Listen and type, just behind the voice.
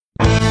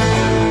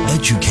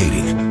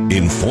educating,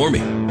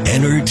 informing,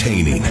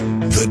 entertaining.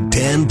 The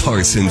Dan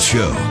Parsons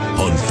Show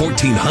on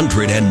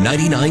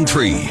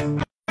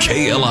 1499.3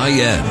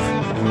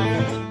 KLIN.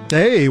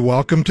 Hey,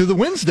 welcome to the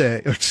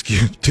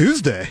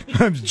Tuesday.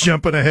 I'm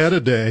jumping ahead a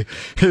day.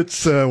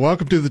 It's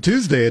welcome to the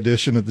Tuesday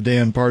edition of the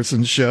Dan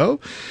Parsons Show.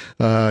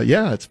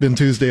 It's been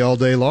Tuesday all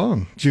day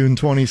long, June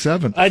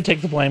 27th. I'd take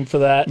the blame for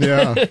that.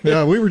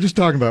 Yeah, we were just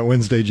talking about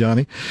Wednesday,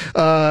 Johnny.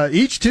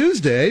 Each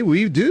Tuesday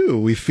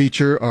we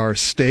feature our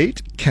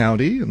state,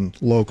 county,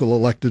 and local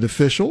elected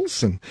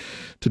officials, and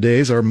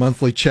today's our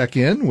monthly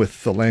check-in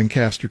with the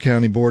Lancaster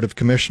County Board of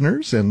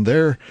Commissioners and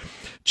their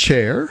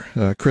chair,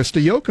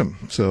 Christa Yoakum.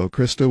 So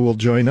Christa will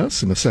join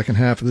us in the second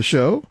half of the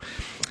show.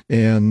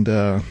 And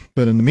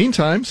but in the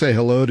meantime, say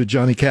hello to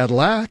Johnny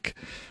Cadillac,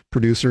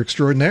 producer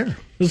extraordinaire.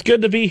 It's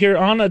good to be here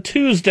on a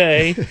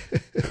Tuesday,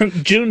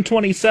 June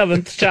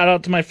 27th. Shout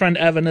out to my friend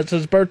Evan. It's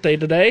his birthday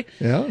today.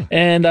 Yeah.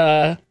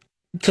 And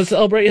to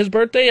celebrate his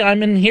birthday,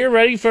 I'm in here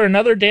ready for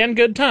another damn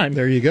good time.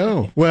 There you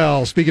go.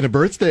 Well, speaking of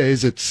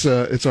birthdays, it's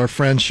our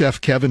friend Chef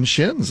Kevin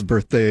Shin's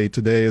birthday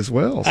today as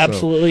well.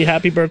 Absolutely.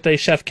 Happy birthday,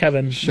 Chef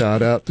Kevin.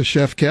 Shout out to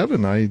Chef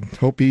Kevin. I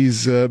hope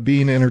he's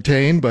being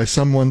entertained by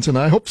someone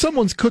tonight. I hope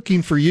someone's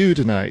cooking for you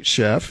tonight,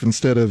 Chef,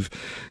 instead of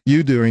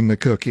you doing the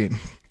cooking.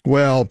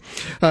 Well,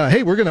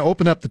 hey, we're going to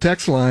open up the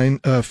text line,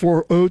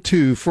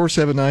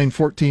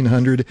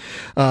 402-479-1400,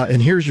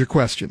 and here's your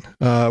question.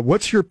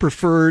 What's your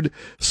preferred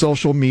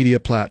social media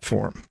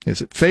platform?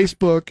 Is it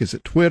Facebook? Is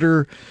it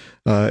Twitter?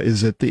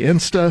 Is it the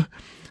Insta?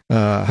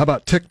 How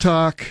about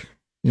TikTok?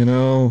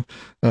 Or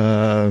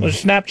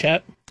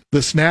Snapchat. The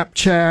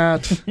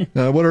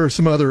Snapchat. What are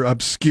some other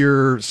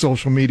obscure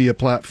social media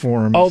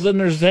platforms? Oh, then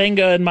there's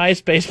Zanga and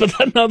MySpace, but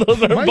no,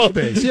 those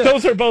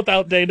are both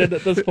outdated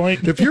at this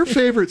point. If your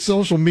favorite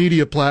social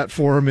media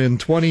platform in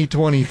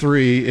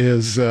 2023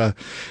 is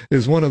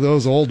one of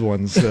those old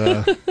ones,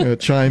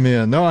 chime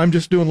in. No, I'm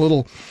just doing a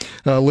little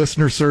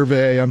listener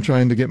survey. I'm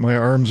trying to get my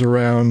arms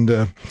around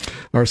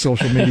our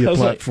social media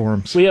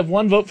platforms. We have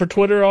one vote for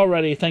Twitter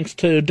already, thanks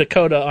to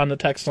Dakota on the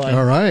text line.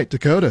 All right,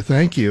 Dakota,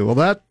 thank you.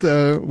 Well,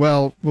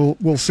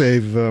 we'll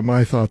save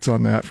my thoughts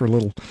on that for a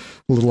little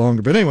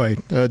longer. But anyway,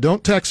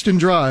 don't text and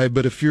drive.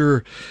 But if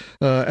you're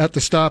at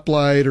the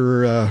stoplight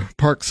or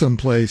parked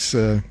someplace,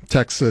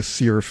 text us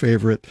your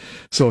favorite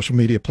social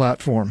media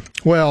platform.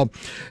 Well,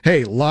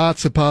 hey,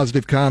 lots of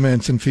positive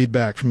comments and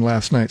feedback from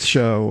last night's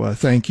show.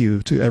 Thank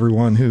you to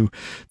everyone who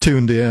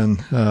tuned in,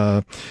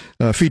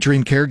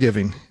 featuring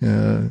caregiving.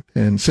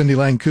 And Cindy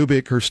Lang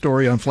Kubik, her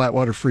story on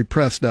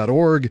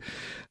flatwaterfreepress.org.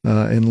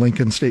 And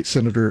Lincoln State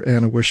Senator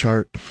Anna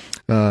Wishart.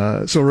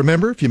 So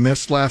remember, if you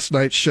missed last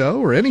night's show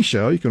or any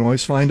show, you can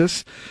always find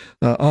us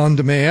on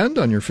demand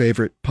on your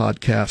favorite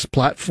podcast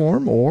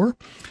platform, or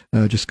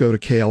just go to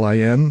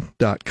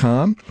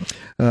KLIN.com.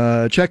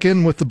 Check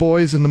in with the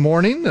boys in the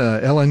morning,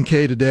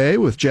 LNK Today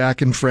with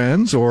Jack and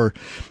Friends, or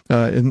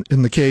in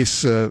the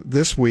case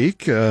this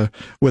week,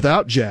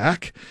 without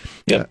Jack.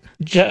 Yep.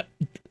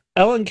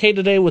 LNK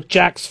Today with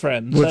Jack's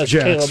Friends. With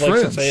Jack's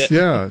Friends,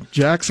 yeah.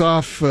 Jack's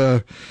off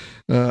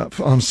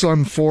on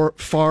some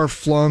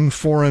far-flung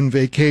foreign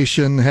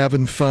vacation,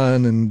 having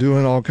fun and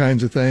doing all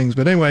kinds of things.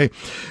 But anyway,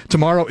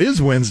 tomorrow is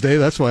Wednesday.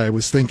 That's why I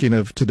was thinking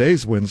of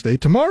today's Wednesday.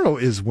 Tomorrow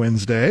is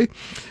Wednesday,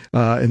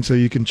 and so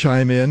you can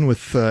chime in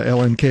with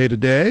LNK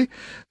Today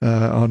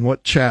on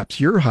what chaps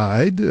your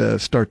hide.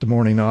 Start the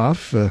morning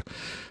off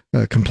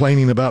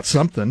complaining about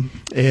something,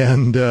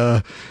 and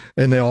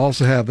they'll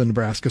also have the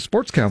Nebraska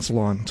Sports Council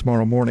on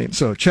tomorrow morning.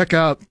 So check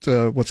out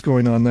what's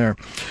going on there.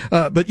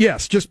 But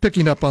yes, just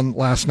picking up on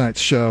last night's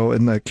show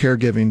and the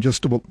caregiving,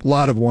 just a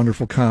lot of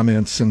wonderful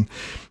comments and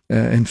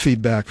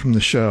feedback from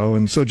the show.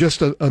 And so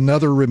just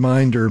another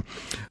reminder,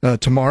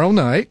 tomorrow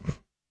night,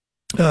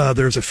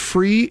 there's a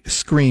free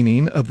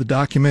screening of the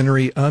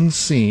documentary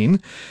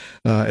Unseen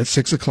at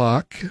 6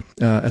 o'clock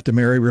at the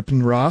Mary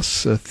Ripon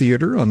Ross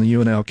Theater on the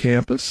UNL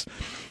campus.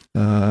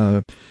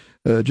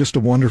 Just a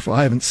wonderful.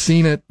 I haven't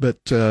seen it,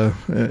 but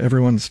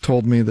everyone's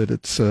told me that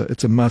it's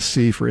a must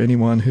see for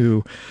anyone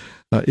who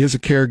is a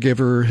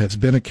caregiver, has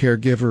been a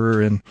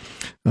caregiver, and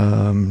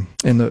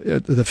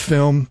the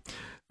film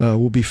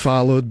will be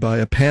followed by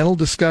a panel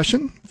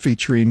discussion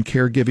featuring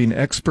caregiving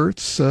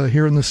experts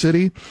here in the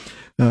city,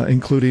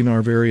 including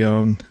our very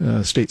own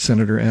State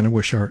Senator Anna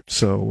Wishart.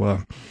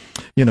 So,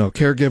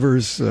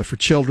 caregivers for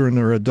children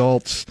or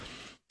adults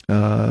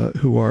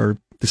who are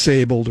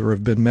disabled or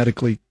have been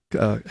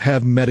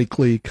have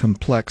medically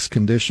complex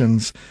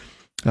conditions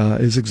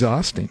is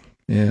exhausting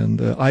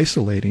and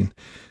isolating.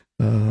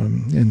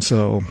 And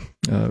so,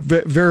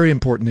 very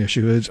important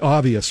issue. It's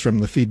obvious from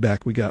the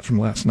feedback we got from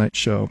last night's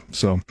show.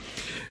 So,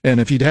 and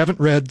if you haven't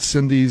read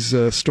Cindy's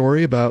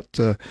story about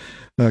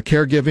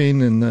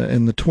caregiving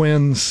and the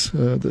twins,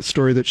 the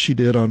story that she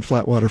did on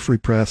Flatwater Free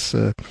Press,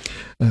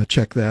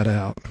 check that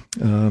out.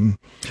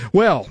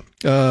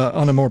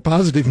 On a more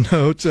positive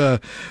note,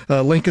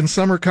 Lincoln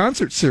Summer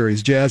Concert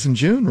Series, Jazz in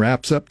June,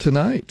 wraps up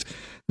tonight.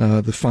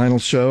 the final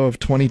show of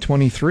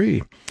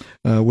 2023,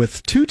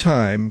 with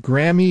two-time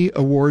Grammy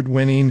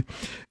Award-winning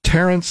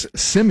Terrence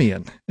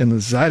Simeon and the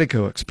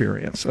Zydeco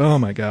Experience. Oh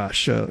my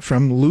gosh.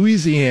 From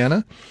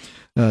Louisiana,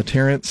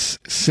 Terrence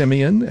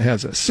Simeon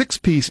has a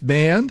 6-piece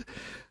band.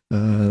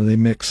 They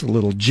mix a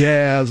little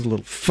jazz, a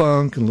little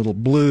funk, and a little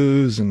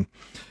blues and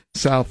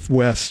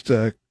Southwest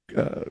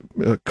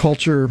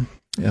culture.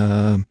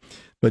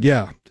 But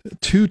yeah,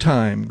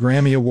 two-time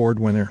Grammy Award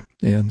winner.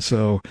 And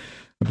so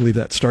I believe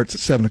that starts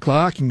at 7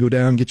 o'clock. You can go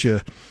down and get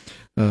you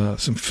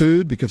some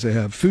food because they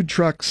have food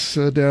trucks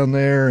down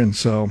there. And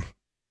so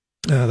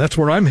that's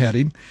where I'm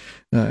heading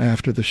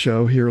after the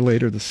show here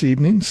later this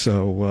evening.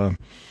 So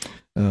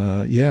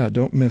yeah,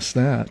 don't miss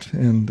that.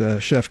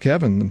 And Chef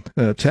Kevin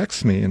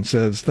texts me and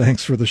says,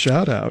 thanks for the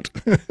shout out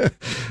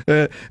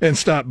and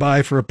stop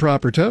by for a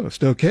proper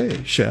toast.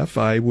 Okay, Chef,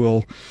 I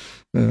will,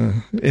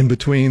 in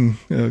between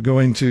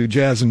going to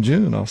Jazz in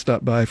June, I'll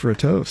stop by for a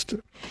toast.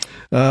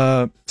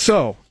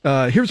 So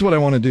here's what I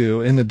want to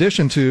do. In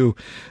addition to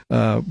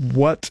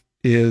what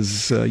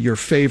is your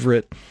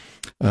favorite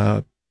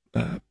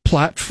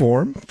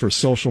platform for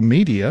social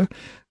media,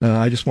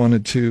 I just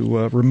wanted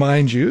to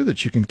remind you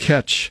that you can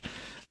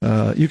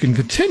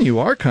continue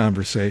our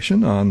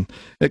conversation on,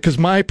 because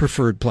my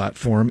preferred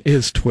platform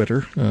is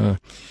Twitter. I've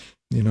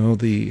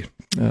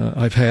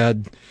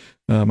had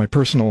my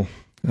personal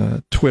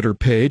Twitter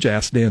page,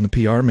 Ask Dan the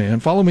PR Man.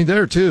 Follow me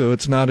there too.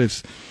 It's not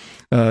as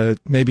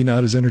maybe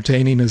not as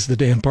entertaining as the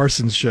Dan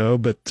Parsons Show,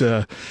 but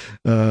check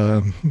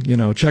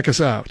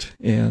us out.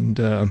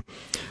 And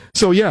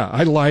so yeah,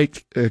 I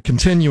like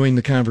continuing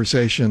the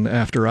conversation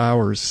after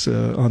hours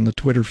on the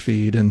Twitter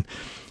feed, and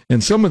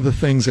some of the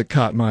things that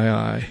caught my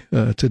eye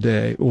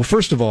today. Well,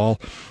 first of all,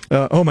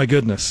 oh my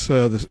goodness,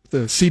 the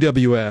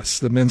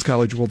CWS, the Men's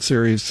College World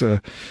Series,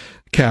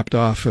 capped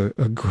off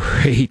a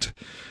great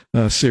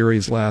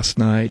series last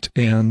night,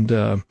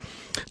 and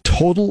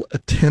total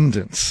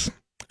attendance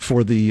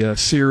for the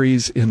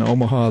series in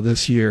Omaha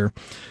this year,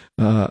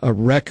 a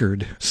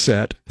record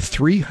set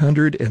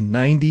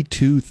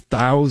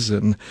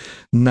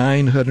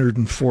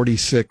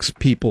 392,946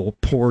 people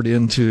poured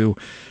into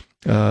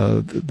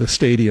the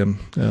stadium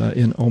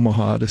in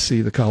Omaha to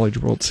see the College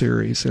World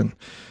Series. And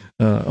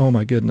oh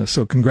my goodness.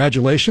 So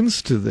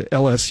congratulations to the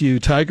LSU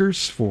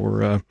Tigers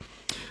for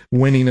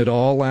winning it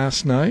all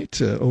last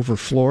night over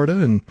Florida.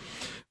 And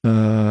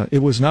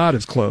it was not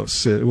as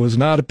close. It was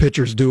not a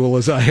pitcher's duel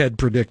as I had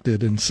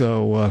predicted. And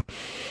so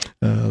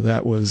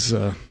it was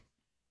a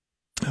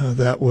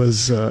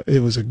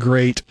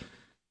great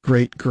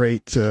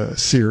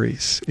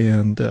series.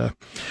 And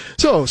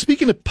so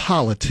speaking of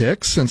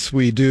politics, since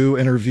we do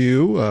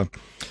interview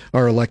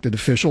our elected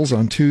officials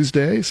on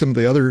Tuesday, some of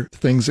the other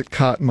things that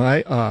caught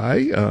my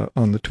eye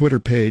on the Twitter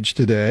page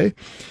today,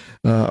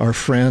 our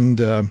friend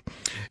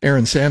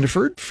Aaron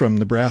Sandiford from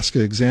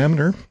Nebraska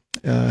Examiner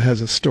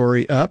has a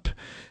story up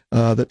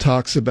that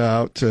talks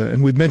about,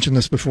 and we've mentioned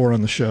this before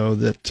on the show,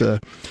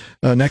 that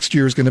next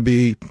year is going to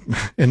be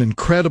an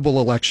incredible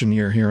election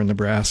year here in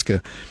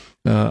Nebraska.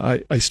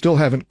 I still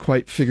haven't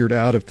quite figured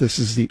out if this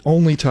is the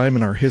only time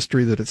in our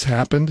history that it's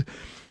happened.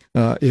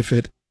 If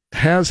it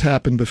has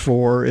happened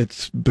before,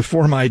 it's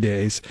before my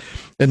days,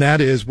 and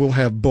that is we'll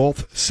have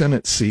both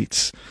Senate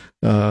seats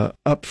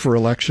up for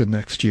election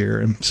next year.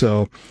 And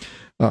so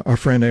our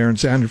friend Aaron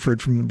Sandiford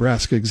from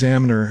Nebraska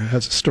Examiner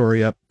has a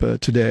story up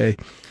today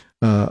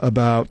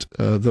about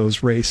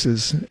those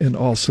races and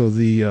also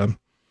the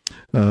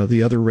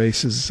other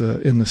races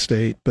in the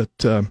state. But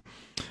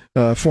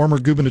former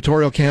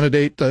gubernatorial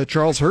candidate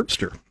Charles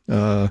Herbster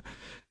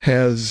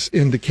has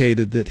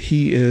indicated that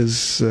he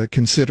is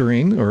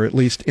considering, or at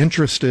least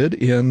interested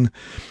in,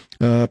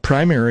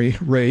 primary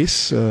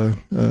race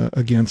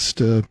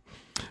against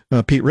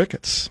Pete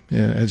Ricketts.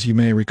 As you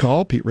may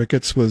recall, Pete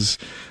Ricketts was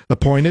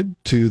appointed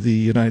to the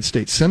United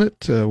States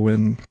Senate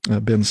when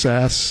Ben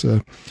Sass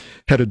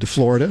headed to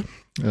Florida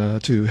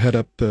to head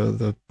up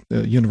the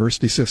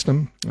university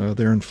system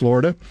there in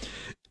Florida.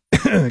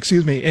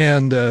 Excuse me.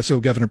 And so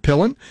Governor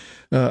Pillen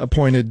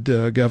appointed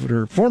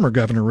former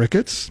Governor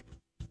Ricketts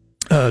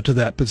to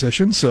that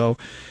position. So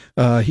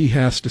he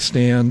has to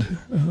stand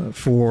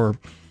for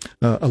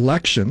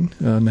election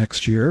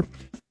next year.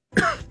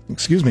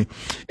 Excuse me.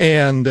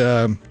 And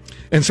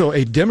so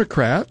a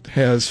Democrat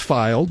has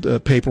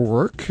filed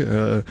paperwork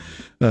to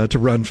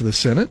run for the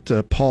Senate.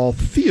 Paul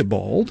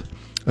Theobald,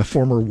 a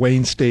former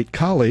Wayne State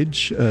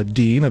College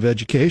Dean of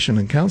Education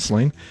and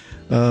Counseling.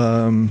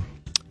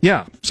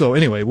 Yeah, so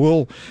anyway,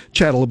 we'll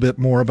chat a little bit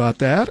more about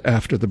that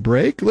after the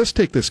break. Let's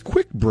take this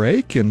quick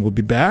break, and we'll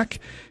be back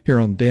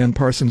here on Dan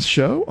Parsons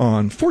Show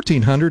on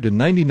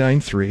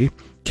 1499.3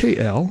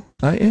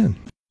 KLIN.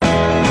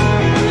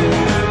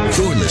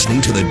 You're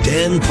listening to the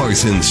Dan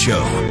Parsons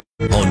Show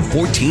on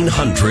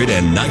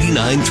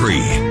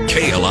 1499.3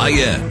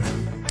 KLIN.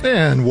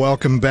 And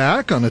welcome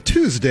back on a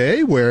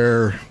Tuesday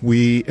where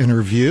we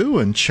interview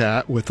and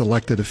chat with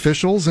elected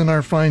officials in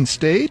our fine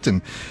state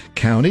and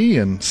county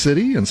and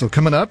city. And so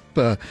coming up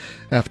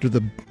after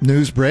the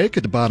news break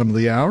at the bottom of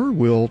the hour,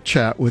 we'll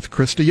chat with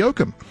Christa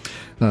Yoakum,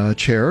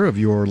 chair of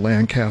your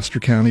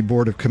Lancaster County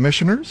Board of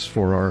Commissioners,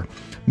 for our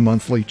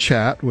monthly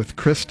chat with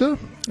Christa.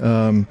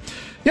 So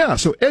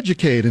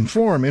educate,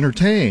 inform,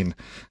 entertain.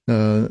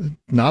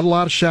 Not a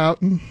lot of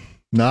shouting,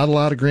 not a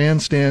lot of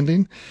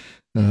grandstanding.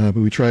 But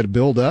we try to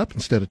build up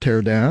instead of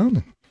tear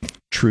down.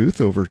 Truth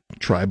over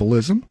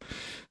tribalism.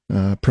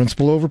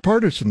 Principle over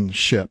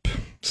partisanship.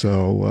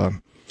 So,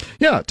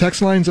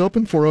 text line's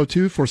open,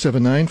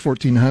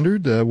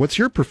 402-479-1400. What's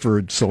your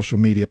preferred social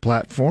media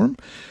platform?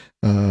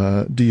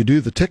 Do you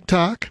do the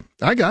TikTok?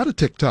 I got a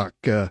TikTok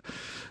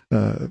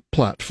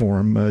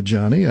platform,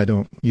 Johnny. I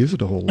don't use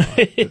it a whole lot.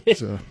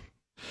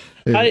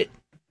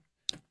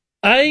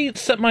 I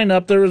set mine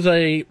up. There was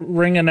a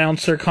ring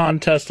announcer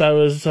contest I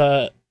was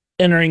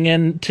entering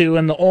into,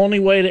 and the only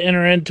way to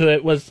enter into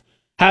it was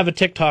have a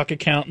TikTok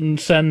account and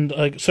send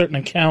a certain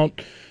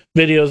account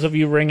videos of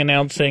you ring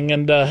announcing.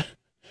 And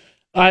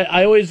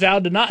I always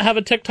vowed to not have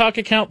a TikTok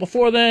account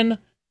before then,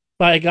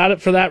 but I got it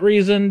for that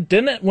reason.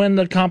 Didn't win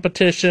the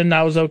competition.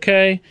 I was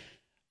okay.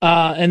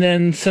 And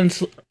then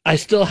since I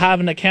still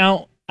have an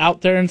account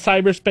out there in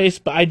cyberspace,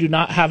 but I do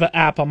not have an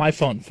app on my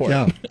phone for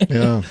it.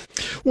 Yeah.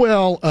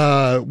 Well,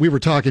 we were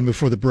talking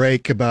before the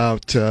break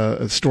about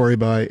a story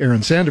by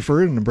Aaron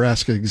Sandiford, a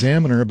Nebraska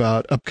Examiner,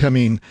 about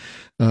upcoming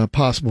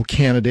possible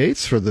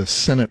candidates for the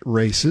Senate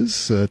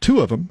races, two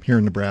of them here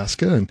in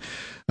Nebraska. And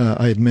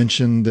I had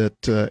mentioned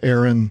that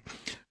Aaron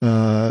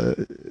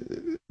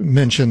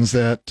mentions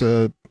that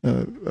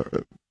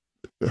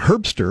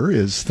Herbster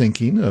is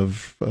thinking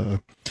of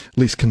at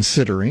least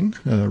considering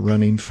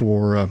running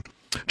for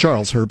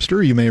Charles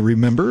Herbster. You may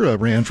remember,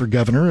 ran for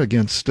governor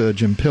against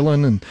Jim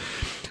Pillen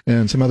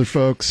and some other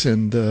folks,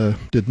 and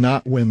did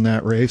not win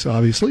that race.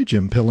 Obviously,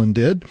 Jim Pillen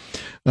did.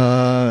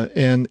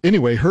 And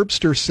anyway,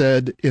 Herbster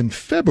said in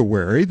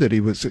February that he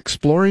was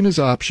exploring his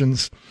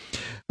options,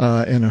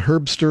 and a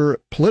Herbster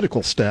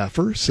political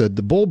staffer said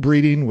the bull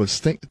breeder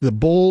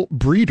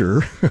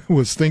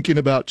was thinking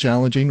about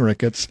challenging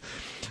Ricketts,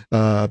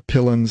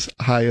 Pillen's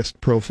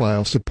highest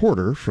profile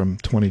supporter from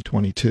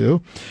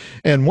 2022.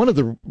 And one of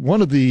the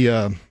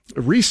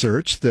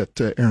research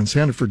that Aaron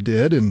Sandiford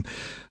did in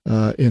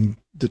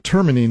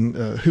determining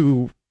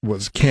who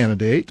was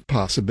candidate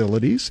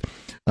possibilities,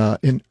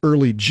 in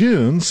early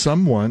June,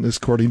 someone,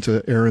 according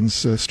to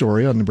Aaron's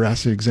story on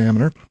Nebraska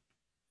Examiner,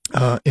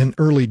 in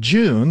early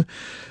June,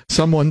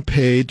 someone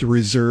paid to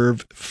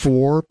reserve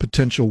 4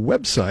 potential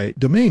website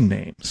domain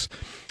names: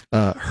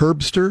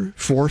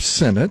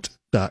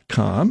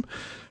 herbsterforsenate.com,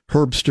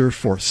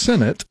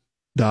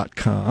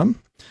 herbsterforsenate.com.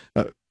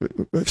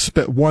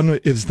 One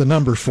is the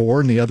number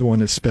 4, and the other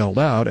one is spelled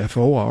out,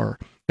 F-O-R.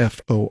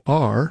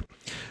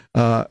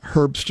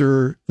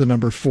 Herbster, the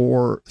number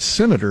 4,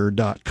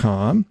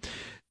 senator.com,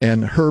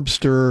 and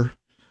Herbster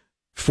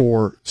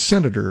for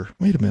Senator.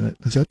 Wait a minute,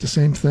 is that the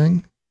same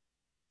thing?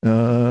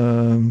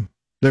 They're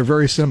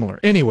very similar.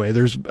 Anyway,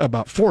 there's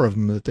about 4 of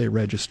them that they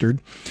registered,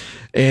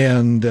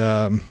 and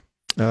a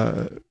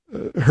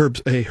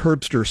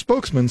Herbster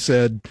spokesman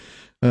said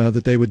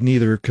that they would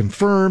neither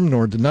confirm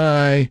nor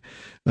deny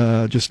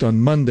just on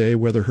Monday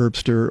whether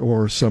Herbster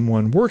or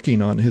someone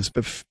working on his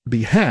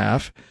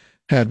behalf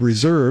had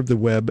reserved the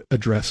web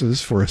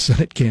addresses for a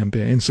Senate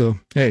campaign. So,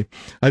 hey,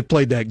 I've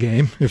played that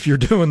game. If you're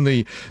doing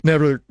the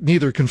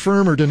neither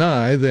confirm or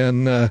deny,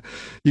 then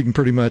you can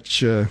pretty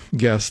much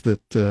guess that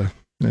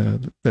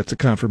that's a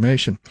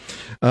confirmation.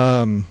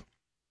 So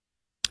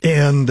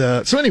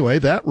anyway,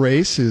 that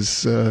race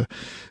is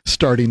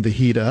starting to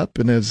heat up.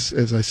 And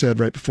as I said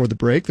right before the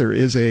break, there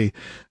is a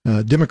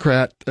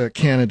Democrat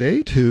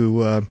candidate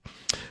who,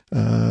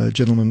 a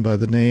gentleman by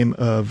the name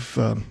of,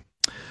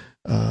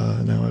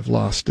 now I've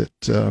lost it,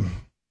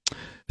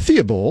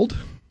 Theobald,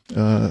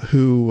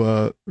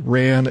 who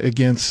ran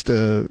against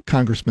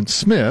Congressman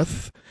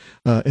Smith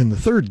in the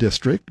 3rd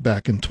District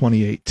back in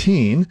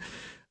 2018.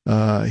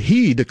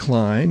 He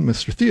declined,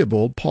 Mr.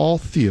 Theobald, Paul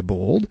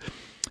Theobald,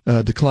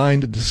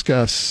 declined to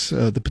discuss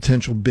the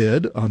potential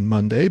bid on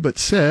Monday, but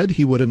said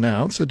he would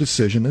announce a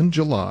decision in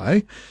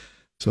July.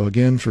 So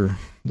again, for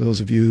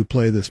those of you who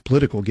play this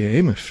political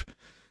game, if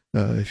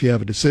you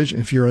have a decision,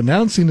 if you're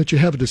announcing that you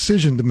have a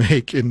decision to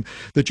make and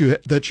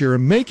that you're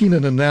making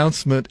an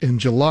announcement in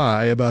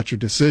July about your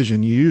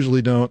decision, you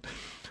usually don't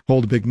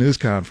hold a big news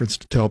conference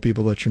to tell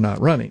people that you're not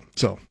running.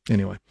 So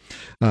anyway,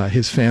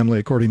 his family,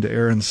 according to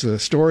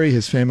Aaron's story,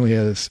 his family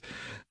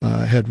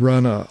had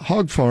run a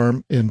hog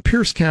farm in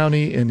Pierce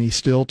County, and he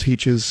still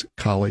teaches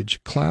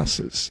college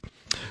classes.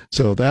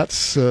 So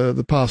that's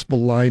the possible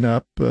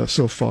lineup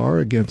so far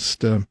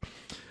against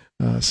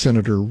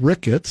Senator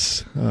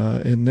Ricketts.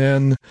 And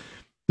then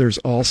there's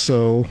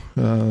also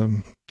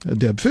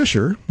Deb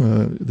Fischer,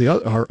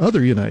 our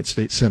other United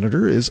States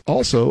Senator, is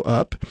also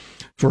up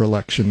for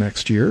election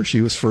next year. She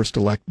was first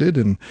elected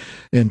in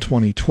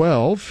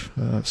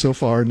 2012. So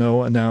far,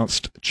 no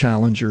announced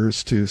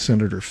challengers to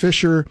Senator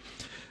Fisher.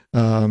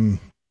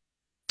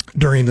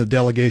 During the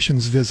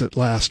delegation's visit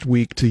last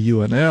week to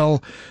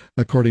UNL,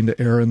 according to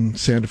Aaron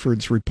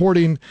Sandiford's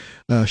reporting,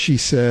 she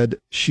said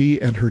she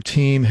and her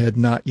team had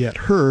not yet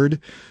heard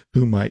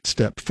who might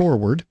step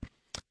forward.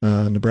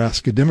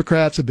 Nebraska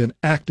Democrats have been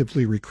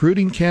actively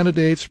recruiting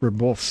candidates for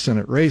both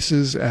Senate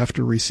races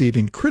after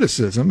receiving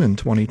criticism in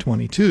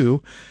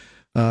 2022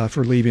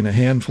 for leaving a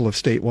handful of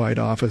statewide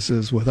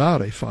offices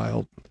without a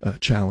filed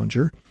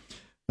challenger.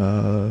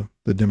 The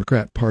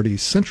Democrat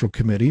Party's Central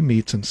Committee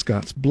meets in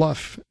Scotts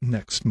Bluff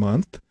next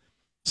month.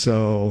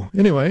 So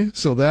anyway,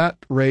 so that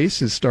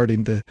race is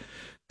starting to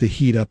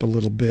heat up a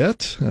little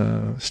bit.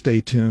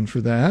 Stay tuned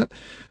for that.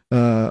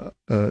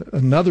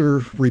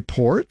 Another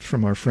report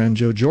from our friend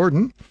Joe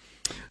Jordan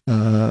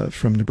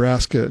from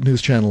Nebraska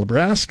News Channel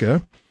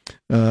Nebraska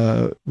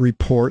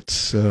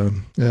reports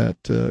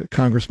that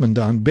Congressman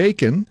Don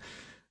Bacon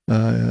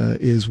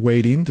is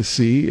waiting to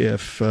see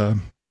if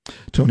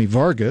Tony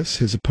Vargas,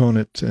 his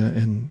opponent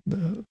in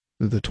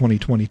the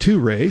 2022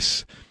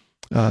 race,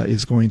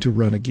 is going to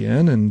run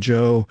again. And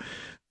Joe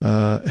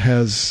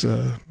has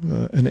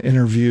an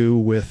interview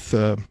with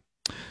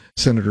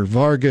Senator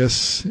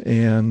Vargas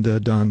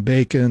and Don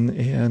Bacon,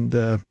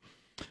 and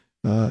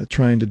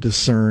trying to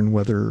discern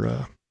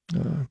whether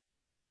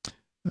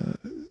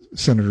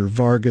Senator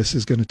Vargas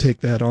is going to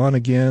take that on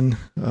again.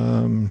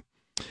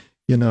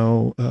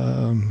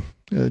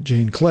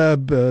 Jane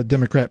Klebb,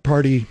 Democrat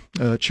Party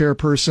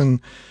chairperson,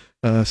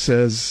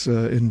 says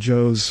in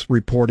Joe's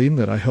reporting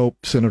that I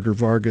hope Senator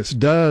Vargas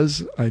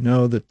does. I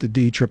know that the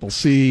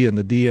DCCC and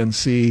the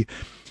DNC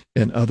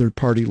and other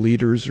party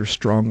leaders are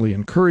strongly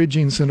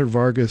encouraging Senator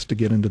Vargas to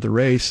get into the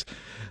race.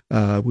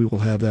 We will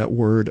have that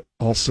word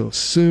also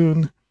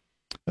soon.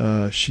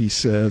 She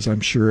says,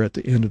 I'm sure at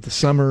the end of the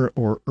summer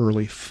or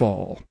early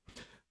fall.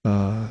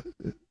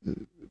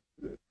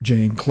 Jane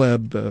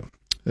Klebb,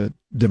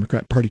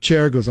 Democrat Party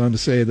chair, goes on to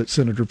say that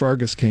Senator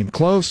Vargas came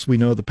close. We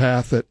know the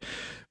path that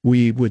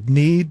we would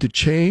need to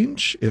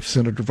change if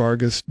Senator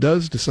Vargas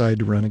does decide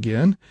to run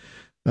again.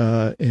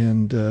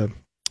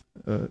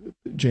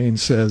 Jane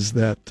says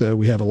that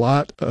we have a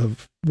lot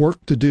of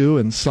work to do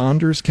in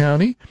Saunders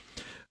County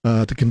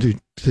to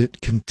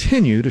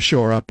continue to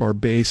shore up our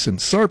base in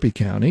Sarpy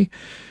County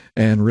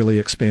and really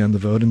expand the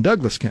vote in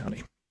Douglas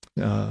County.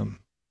 And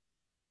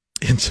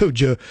so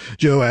Joe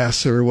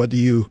asks her,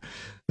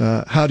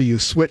 how do you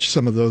switch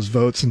some of those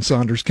votes in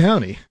Saunders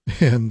County?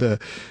 And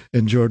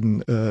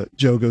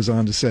Joe goes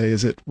on to say,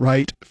 is it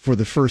right for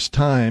the first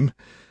time?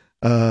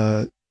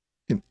 Is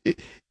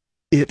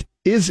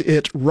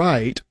it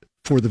right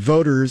for the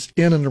voters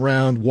in and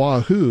around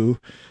Wahoo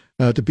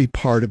to be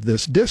part of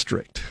this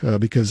district?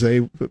 Because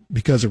of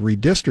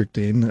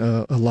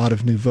redistricting, a lot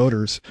of new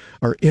voters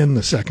are in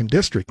the second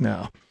district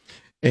now.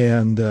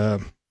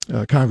 And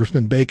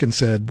Congressman Bacon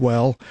said,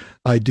 well,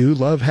 I do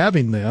love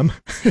having them.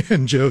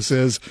 And Joe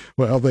says,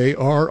 well, they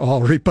are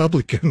all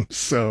Republicans.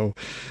 So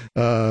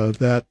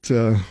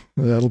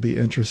that'll be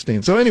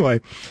interesting. So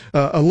anyway,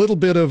 a little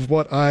bit of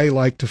what I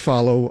like to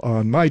follow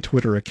on my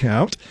Twitter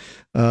account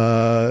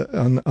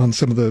on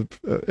some of the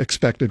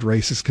expected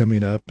races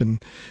coming up.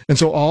 And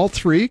so all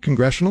three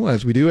congressional,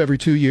 as we do every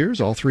 2 years,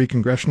 all three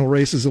congressional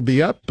races will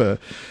be up.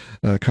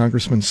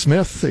 Congressman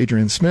Smith,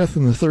 Adrian Smith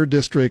in the 3rd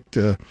District,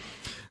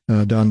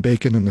 Don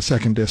Bacon in the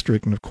 2nd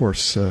District, and of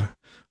course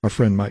our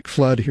friend Mike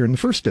Flood here in the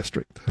 1st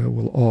District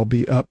will all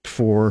be up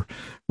for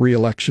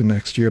re-election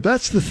next year.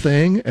 That's the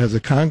thing, as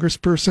a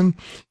congressperson,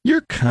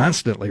 you're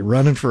constantly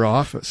running for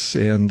office,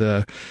 and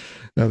the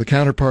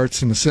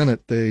counterparts in the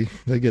Senate, they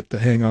get to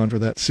hang on for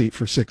that seat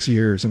for 6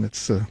 years, and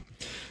it's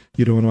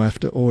you don't have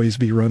to always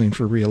be running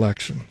for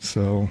re-election.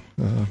 So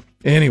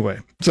anyway,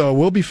 so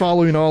we'll be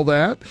following all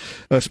that,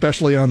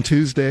 especially on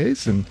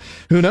Tuesdays, and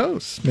who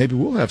knows, maybe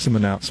we'll have some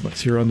announcements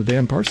here on the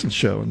Dan Parsons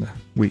Show in the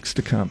weeks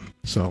to come.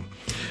 So,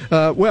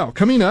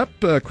 coming up,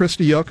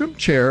 Christa Yoakum,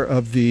 chair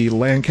of the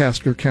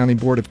Lancaster County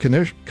Board of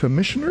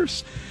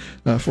Commissioners,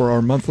 for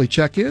our monthly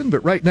check-in.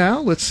 But right now,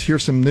 let's hear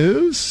some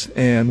news,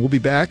 and we'll be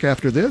back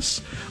after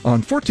this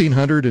on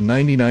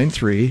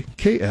 1499.3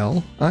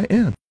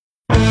 KLIN.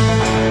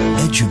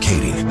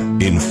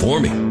 Educating,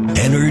 informing,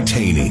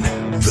 entertaining.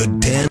 The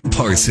Dan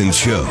Parsons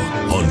Show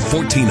on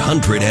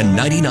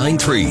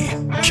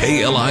 1499.3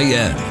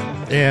 KLIN.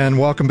 And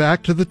welcome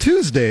back to the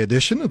Tuesday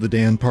edition of the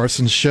Dan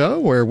Parsons Show,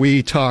 where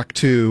we talk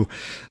to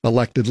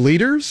elected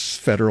leaders,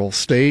 federal,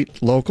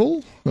 state,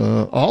 local,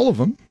 all of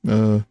them,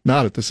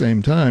 not at the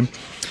same time.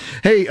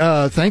 Hey,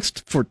 thanks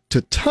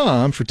to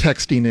Tom for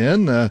texting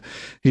in.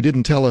 He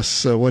didn't tell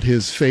us what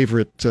his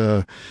favorite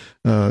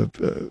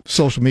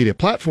social media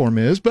platform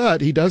is,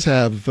 but he does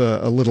have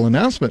a little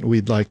announcement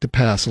we'd like to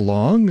pass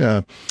along.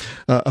 A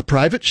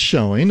private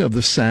showing of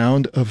The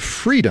Sound of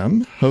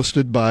Freedom,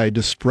 hosted by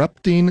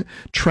Disrupting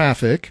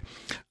Traffic,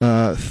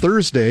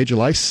 Thursday,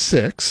 July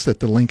 6th at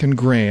the Lincoln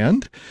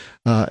Grand.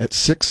 at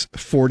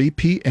 6:40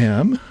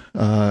 p.m.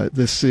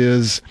 This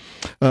is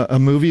a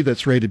movie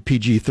that's rated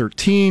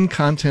PG-13.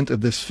 Content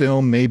of this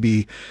film may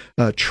be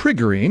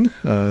triggering.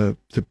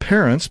 To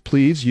parents,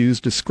 please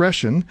use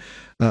discretion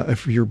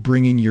if you're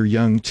bringing your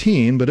young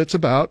teen, but it's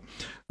about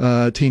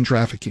teen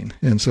trafficking.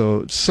 And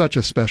so it's such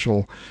a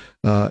special,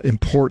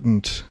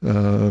 important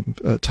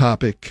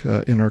topic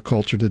in our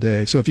culture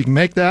today. So if you can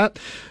make that,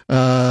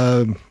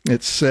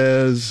 it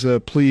says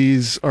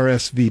please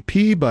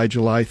RSVP by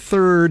July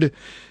 3rd.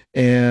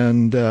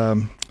 And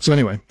so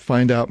anyway,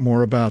 find out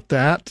more about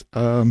that.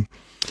 On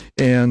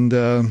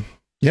July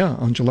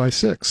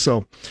 6th.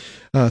 So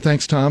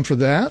thanks, Tom, for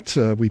that.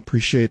 We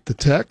appreciate the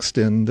text.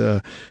 And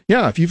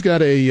if you've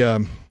got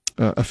a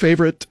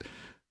favorite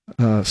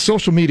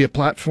social media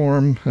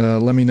platform,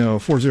 let me know.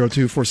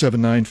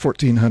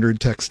 402-479-1400.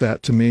 Text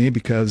that to me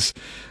because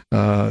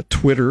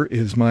Twitter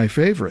is my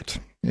favorite.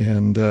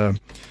 And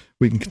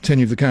we can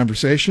continue the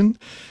conversation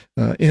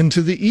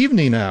into the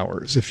evening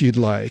hours, if you'd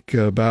like,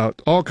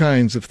 about all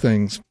kinds of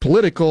things,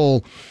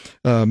 political,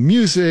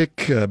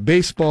 music,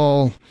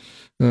 baseball,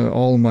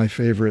 all of my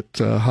favorite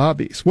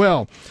hobbies.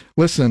 Well,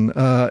 listen,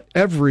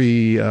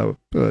 every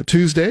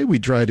Tuesday we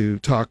try to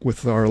talk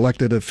with our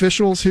elected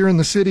officials here in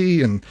the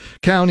city and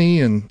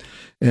county and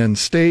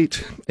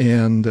state,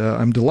 and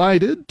I'm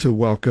delighted to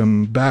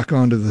welcome back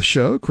onto the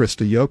show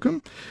Christa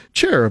Yoakum,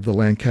 chair of the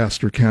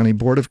Lancaster County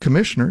Board of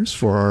Commissioners,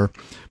 for our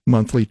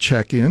monthly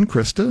check-in.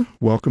 Christa,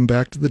 welcome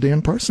back to the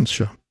Dan Parsons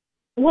Show.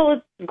 Well,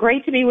 it's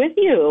great to be with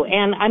you,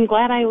 and I'm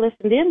glad I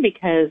listened in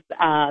because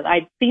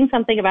I'd seen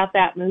something about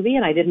that movie,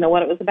 and I didn't know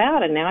what it was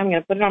about, and now I'm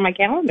going to put it on my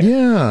calendar.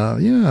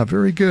 Yeah,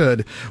 very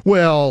good.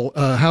 Well,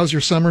 how's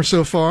your summer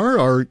so far?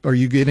 Are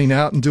you getting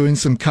out and doing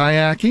some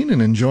kayaking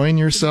and enjoying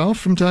yourself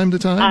from time to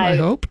time, I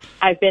hope?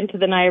 I've been to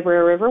the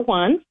Niobrara River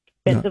once,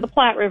 been to the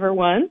Platte River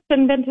once,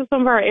 and been to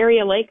some of our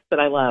area lakes that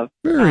I love.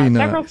 Very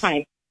nice. Several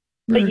times.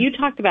 But you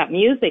talked about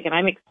music, and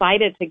I'm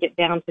excited to get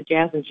down to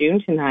Jazz in June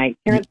tonight.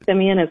 Terrence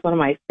Simeon is one of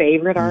my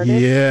favorite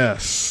artists.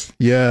 Yes.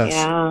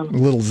 Yeah. A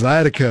little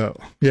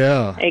Zydeco.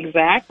 Yeah.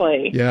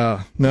 Exactly.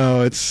 Yeah.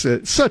 No, it's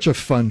such a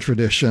fun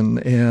tradition.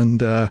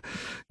 And,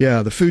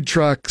 the food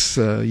trucks,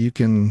 you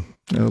can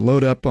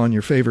load up on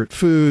your favorite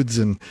foods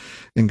and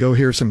go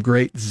hear some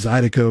great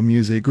Zydeco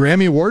music.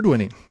 Grammy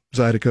Award-winning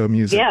Zydeco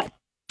music. Yes.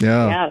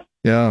 Yeah. Yes.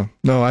 Yeah.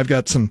 No, I've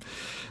got some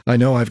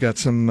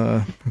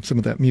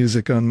of that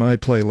music on my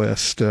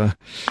playlist.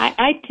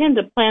 I tend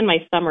to plan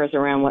my summers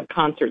around what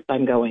concerts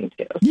I'm going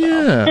to. So.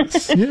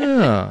 Yes.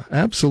 Yeah,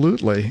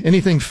 absolutely.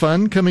 Anything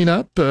fun coming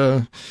up,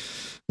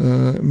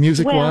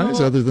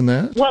 music-wise, other than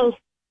that? Well,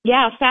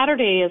 yeah,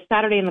 Saturday is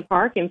Saturday in the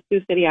Park in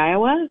Sioux City,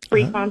 Iowa.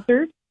 Free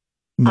concert.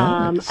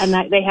 Nice. And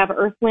they have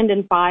Earth, Wind,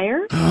 and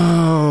Fire.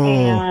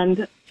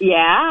 Oh.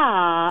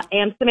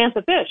 And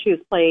Samantha Fish, who's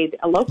played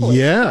locally.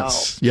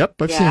 Yes. So, yep,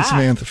 I've seen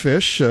Samantha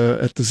Fish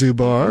at the Zoo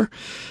Bar.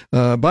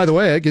 By the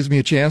way, it gives me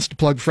a chance to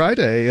plug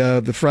Friday,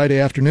 the Friday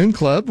Afternoon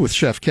Club with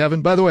Chef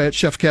Kevin. By the way, it's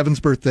Chef Kevin's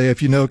birthday.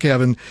 If you know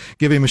Kevin,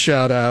 give him a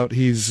shout out.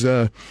 He's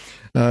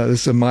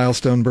this is a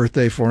milestone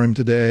birthday for him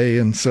today.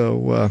 And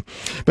so,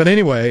 but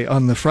anyway,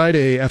 on the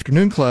Friday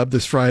Afternoon Club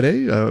this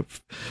Friday,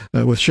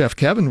 with Chef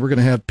Kevin, we're going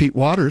to have Pete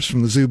Waters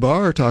from the Zoo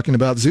Bar talking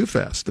about Zoo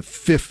Fest, the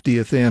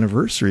 50th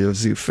anniversary of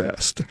Zoo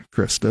Fest.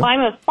 Christa? Well, I'm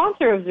a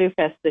sponsor of Zoo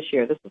Fest this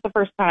year. This is the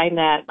first time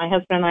that my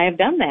husband and I have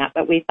done that,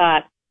 but we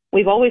thought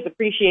we've always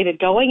appreciated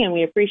going, and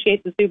we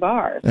appreciate the Zoo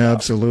Bar. So,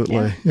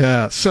 absolutely.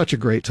 Yeah, such a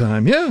great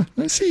time. Yeah,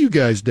 I see you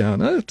guys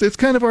down. It's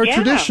kind of our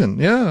tradition.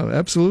 Yeah,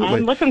 absolutely.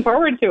 I'm looking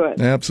forward to it.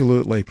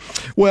 Absolutely.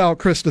 Well,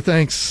 Christa,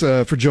 thanks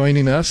for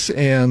joining us.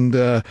 And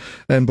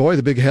boy,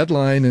 the big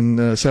headline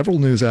in several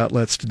news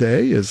outlets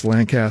today is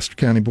Lancaster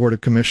County Board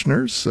of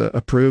Commissioners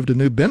approved a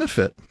new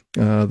benefit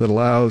that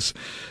allows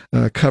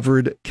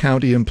covered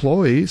county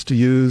employees to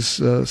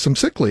use some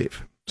sick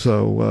leave.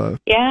 So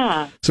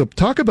So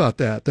talk about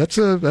that. That's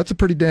a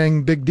pretty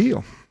dang big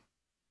deal.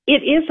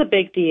 It is a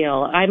big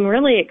deal. I'm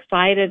really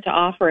excited to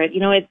offer it. You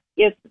know,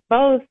 it's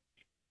both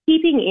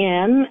keeping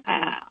in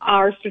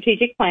our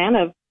strategic plan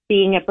of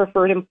being a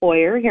preferred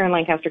employer here in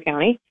Lancaster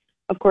County.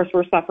 Of course,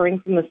 we're suffering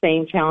from the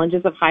same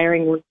challenges of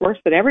hiring workforce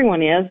that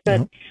everyone is,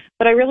 but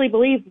I really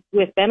believe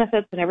with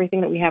benefits and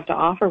everything that we have to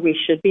offer, we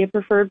should be a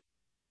preferred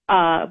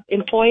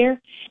employer.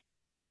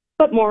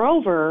 But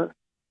moreover,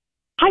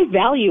 I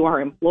value our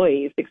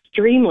employees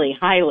extremely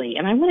highly,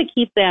 and I want to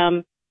keep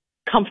them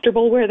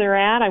comfortable where they're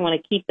at. I want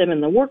to keep them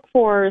in the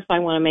workforce. I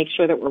want to make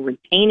sure that we're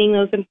retaining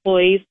those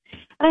employees.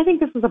 And I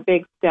think this is a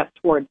big step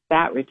towards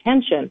that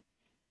retention.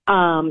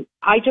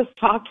 I just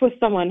talked with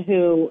someone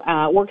who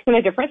works in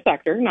a different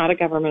sector, not a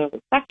governmental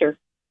sector,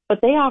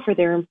 but they offer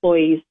their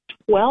employees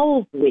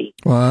 12 weeks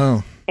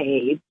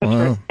paid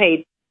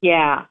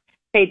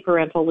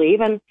parental leave.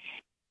 And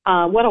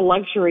what a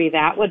luxury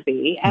that would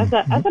be as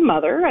a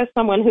mother, as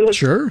someone who has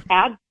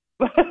had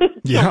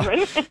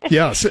children.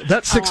 So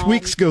that 6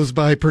 weeks goes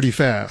by pretty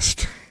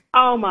fast.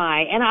 Oh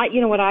my! And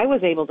I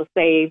was able to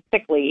save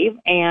sick leave,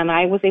 and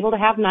I was able to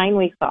have 9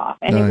 weeks off,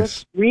 and it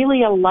was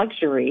really a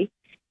luxury.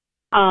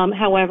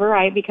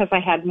 However, because I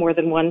had more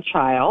than one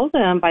child,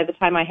 by the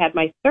time I had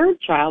my third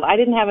child, I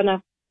didn't have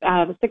enough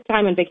sick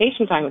time and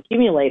vacation time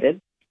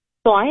accumulated.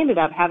 So I ended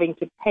up having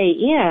to pay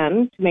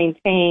in to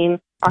maintain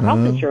our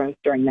health insurance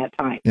during that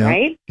time,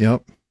 right?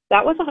 Yep.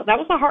 That was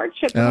a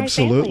hardship for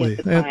absolutely. my family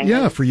at the time.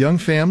 Yeah, for young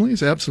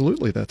families,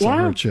 absolutely, that's a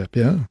hardship.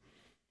 Yeah.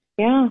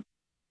 Yeah.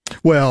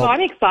 Well, so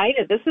I'm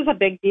excited. This is a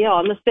big deal,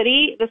 and the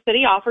city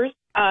offers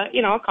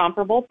a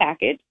comparable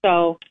package.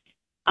 So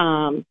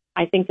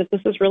I think that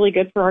this is really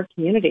good for our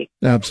community.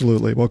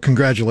 Absolutely. Well,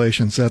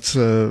 congratulations.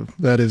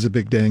 That is a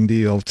big dang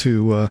deal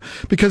too,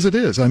 because it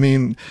is. I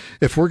mean,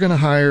 if we're going to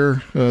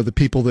hire the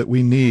people that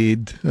we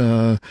need,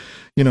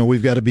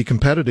 we've got to be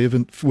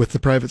competitive with the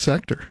private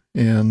sector.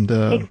 And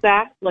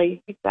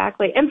exactly.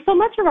 And so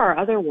much of our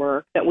other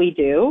work that we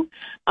do,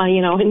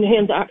 in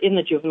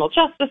the juvenile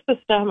justice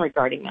system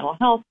regarding mental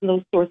health and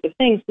those sorts of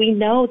things, we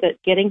know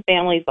that getting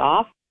families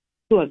off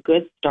to a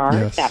good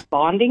start, that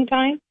bonding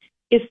time,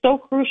 is so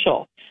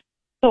crucial.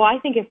 So I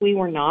think if we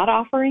were not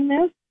offering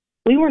this,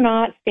 we were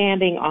not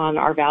standing on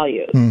our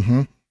values.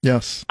 Mm-hmm.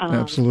 Yes,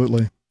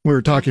 absolutely. We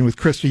were talking with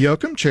Christa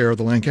Yoakum, chair of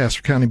the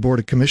Lancaster County Board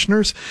of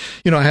Commissioners.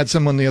 I had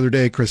someone the other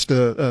day,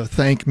 Christa,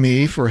 thank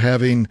me for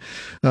having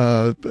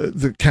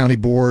the county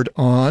board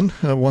on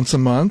once a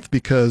month,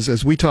 because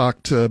as we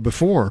talked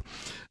before,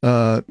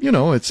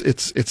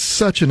 it's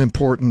such an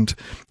important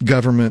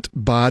government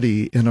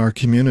body in our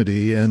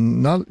community,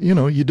 and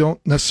you don't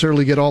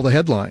necessarily get all the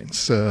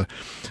headlines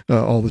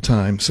all the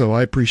time. So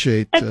I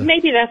appreciate.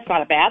 Maybe that's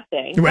not a bad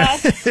thing.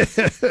 But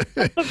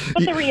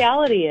the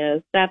reality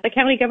is that the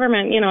county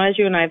government, as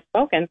you and I have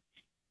spoken,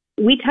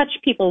 we touch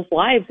people's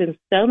lives in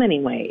so many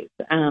ways.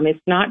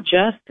 It's not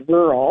just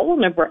rural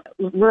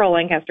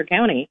Lancaster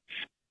County,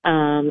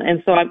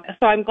 and so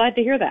I'm glad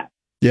to hear that.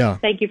 Yeah.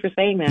 Thank you for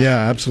saying that. Yeah,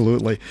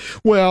 absolutely.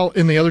 Well,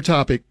 in the other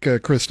topic,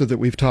 Christa, that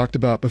we've talked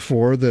about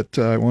before that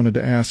I wanted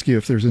to ask you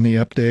if there's any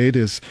update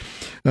is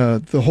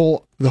the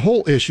whole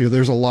issue.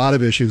 There's a lot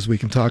of issues we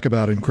can talk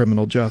about in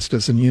criminal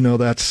justice, and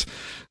that's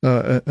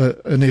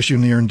an issue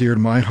near and dear to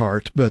my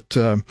heart, but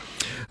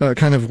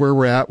kind of where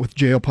we're at with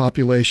jail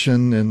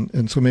population,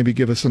 and so maybe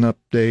give us an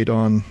update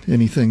on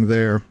anything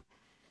there.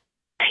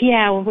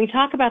 Yeah, when we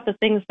talk about the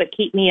things that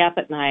keep me up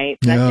at night,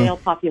 that jail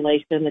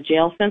population, the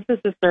jail census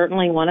is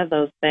certainly one of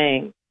those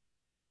things.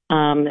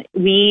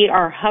 We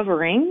are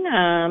hovering,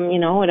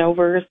 at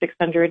over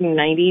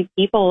 690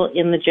 people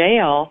in the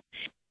jail.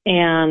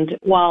 And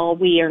while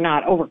we are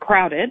not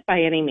overcrowded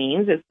by any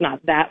means, it's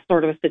not that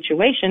sort of a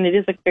situation. It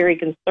is a very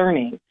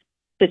concerning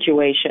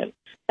situation.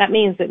 That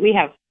means that we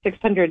have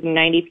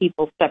 690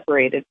 people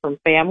separated from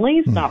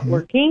families, not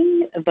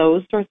working,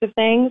 those sorts of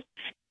things.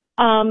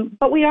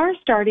 But we are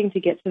starting to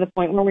get to the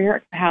point where we are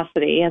at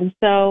capacity, and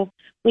so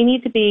we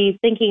need to be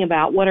thinking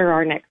about what are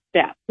our next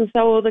steps. And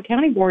so the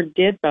county board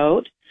did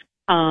vote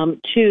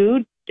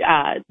to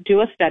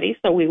do a study,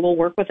 so we will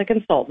work with a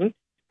consultant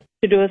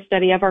to do a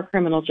study of our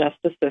criminal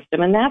justice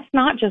system, and that's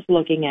not just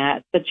looking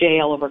at the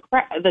jail,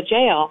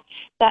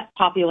 that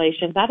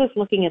population, that is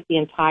looking at the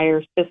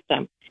entire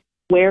system.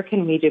 Where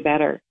can we do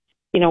better?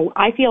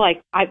 I feel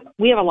like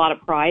we have a lot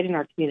of pride in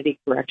our community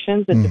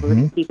corrections and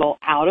diverting people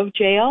out of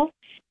jail.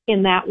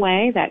 In that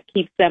way, that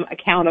keeps them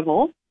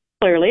accountable,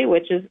 clearly,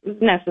 which is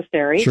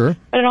necessary. Sure.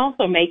 But it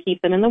also may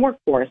keep them in the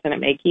workforce, and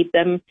it may keep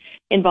them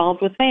involved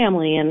with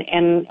family.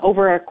 And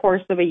over a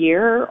course of a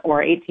year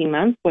or 18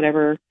 months,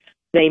 whatever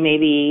they may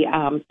be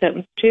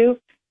sentenced to,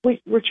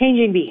 we're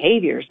changing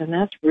behaviors, and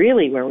that's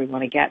really where we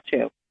want to get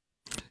to.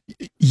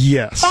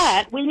 Yes.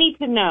 But we need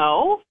to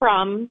know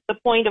from the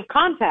point of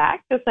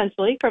contact,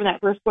 essentially, from that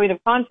first point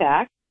of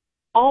contact,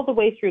 all the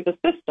way through the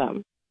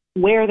system,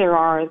 where there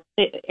are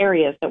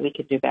areas that we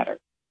could do better,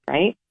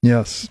 right?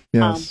 Yes.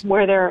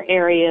 Where there are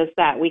areas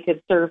that we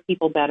could serve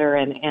people better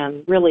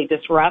and really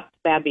disrupt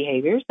bad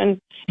behaviors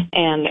and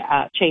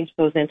change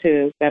those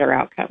into better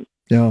outcomes.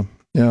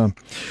 Yeah.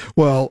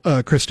 Well,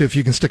 Christa, if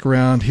you can stick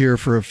around here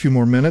for a few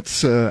more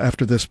minutes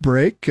after this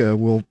break,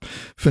 we'll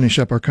finish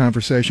up our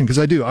conversation, because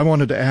I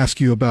wanted to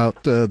ask you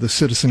about the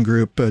citizen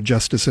group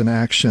Justice in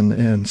Action.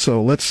 And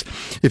so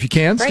if you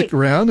can, stick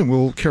around and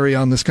we'll carry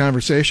on this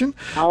conversation.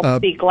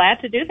 I'll be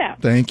glad to do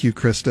that. Thank you,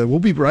 Christa. We'll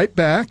be right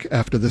back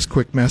after this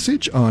quick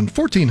message on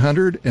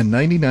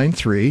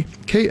 1499.3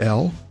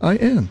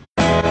 KLIN.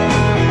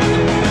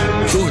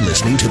 You're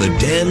listening to the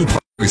Dan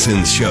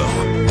Parsons Show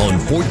on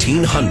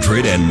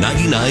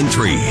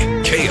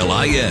 1499.3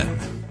 KLIN.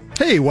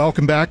 Hey,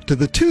 welcome back to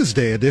the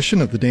Tuesday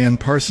edition of the Dan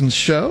Parsons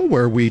Show,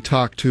 where we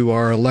talk to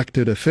our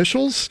elected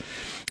officials,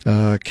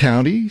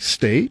 county,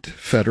 state,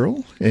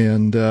 federal,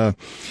 and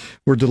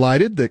we're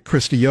delighted that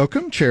Christa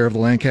Yoakum, chair of the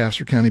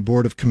Lancaster County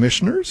Board of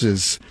Commissioners,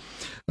 is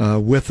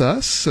with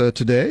us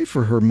today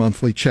for her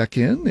monthly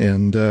check-in.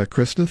 And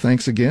Christa,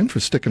 thanks again for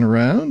sticking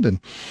around. And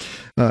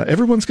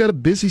everyone's got a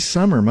busy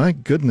summer. My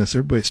goodness,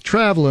 everybody's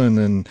traveling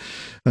and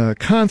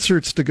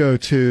concerts to go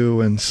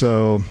to, and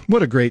so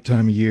what a great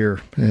time of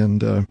year.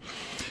 And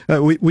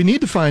we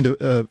need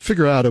to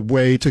figure out a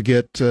way to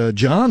get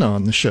John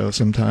on the show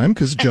sometime,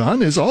 because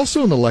John is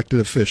also an elected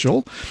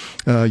official.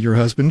 Your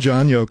husband,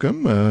 John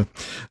Yoakum,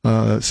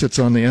 sits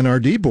on the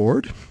NRD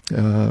board.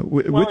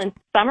 And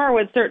summer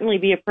would certainly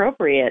be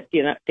appropriate,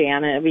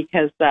 Dan,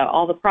 because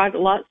so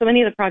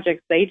many of the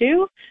projects they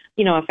do,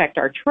 affect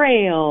our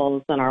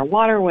trails and our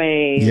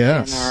waterways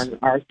and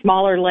our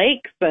smaller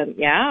lakes. And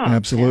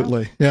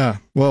absolutely, yeah.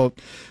 Well,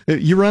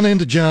 you run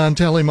into John,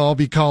 tell him I'll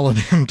be calling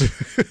him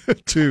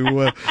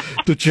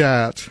to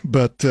chat.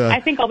 But I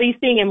think I'll be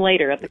seeing him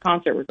later at the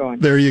concert we're going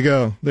to. There you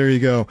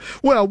go.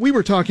 Well, we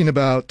were talking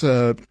about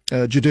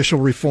judicial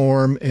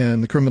reform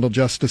and the criminal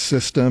justice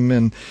system,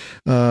 and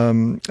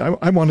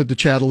I wanted to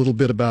chat a little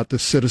bit about the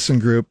citizen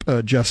group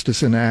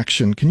Justice in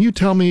Action. Can you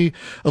tell me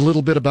a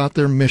little bit about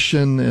their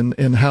mission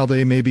and how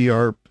they maybe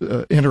are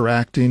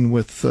interacting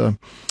with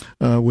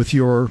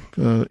your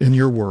in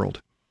your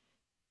world?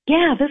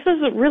 Yeah, this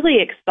is really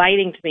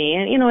exciting to me.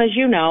 And, as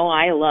you know,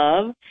 I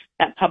love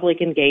that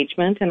public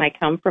engagement, and I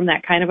come from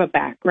that kind of a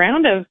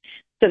background of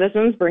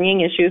citizens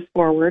bringing issues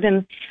forward.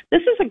 And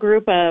this is a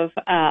group of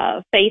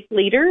faith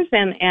leaders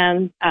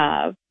and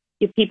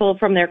people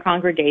from their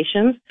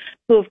congregations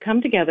who have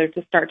come together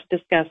to start to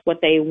discuss what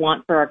they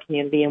want for our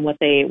community and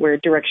where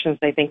directions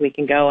they think we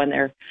can go. And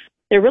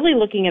they're really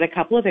looking at a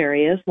couple of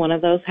areas. One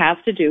of those has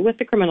to do with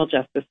the criminal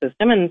justice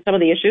system and some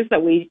of the issues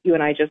that you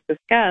and I just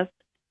discussed.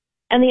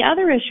 And the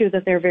other issue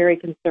that they're very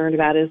concerned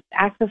about is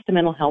access to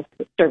mental health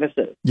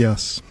services.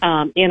 Yes.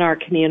 In our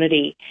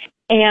community.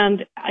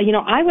 And,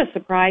 I was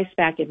surprised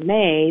back in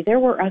May, there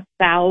were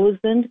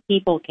 1,000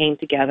 people came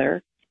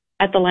together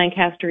at the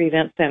Lancaster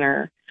Event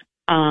Center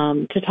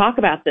to talk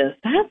about this.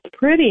 That's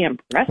pretty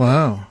impressive.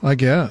 Wow, I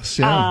guess,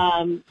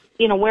 yeah.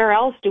 Where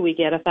else do we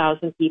get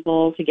 1,000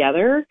 people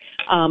together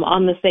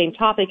on the same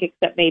topic,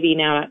 except maybe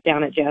now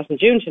down at Jazz in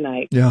June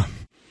tonight? Yeah.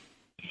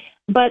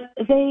 But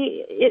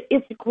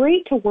it's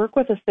great to work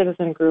with a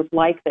citizen group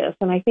like this.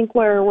 And I think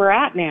where we're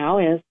at now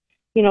is,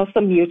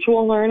 some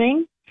mutual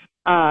learning,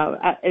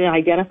 and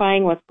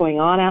identifying what's going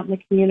on out in the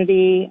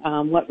community,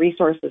 what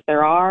resources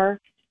there are,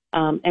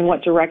 and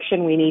what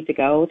direction we need to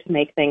go to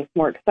make things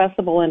more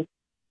accessible. And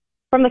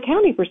from the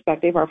county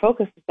perspective, our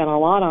focus has been a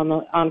lot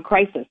on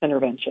crisis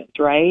interventions,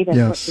 right?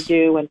 And what to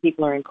do when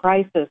people are in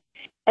crisis.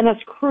 And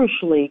that's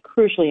crucially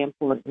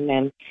important.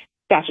 And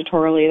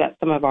statutorily, that's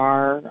some of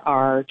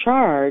our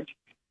charge.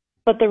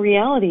 But the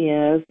reality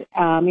is,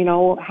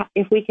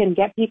 if we can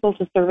get people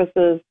to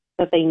services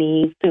that they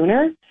need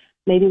sooner,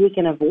 maybe we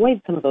can avoid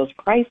some of those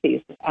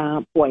crises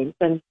points.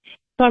 And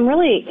so I'm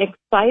really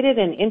excited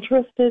and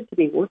interested to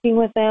be working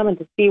with them and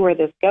to see where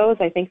this goes.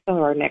 I think some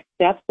of our next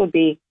steps would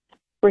be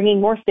bringing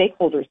more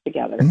stakeholders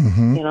together,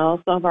 some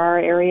of our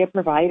area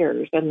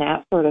providers and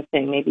that sort of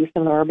thing. Maybe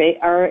some of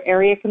our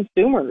area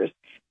consumers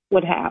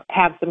would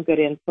have some good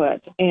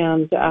input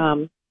and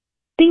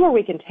see where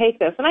we can take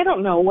this. And I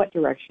don't know what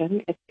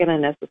direction it's going to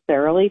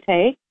necessarily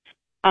take,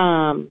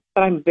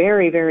 but I'm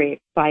very, very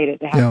excited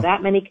to have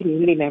that many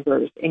community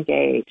members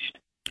engaged.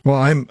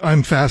 Well,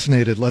 I'm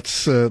fascinated.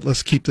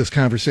 Let's keep this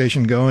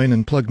conversation going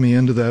and plug me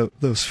into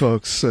those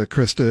folks,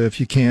 Christa, if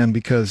you can,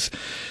 because,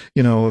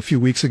 a few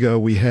weeks ago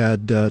we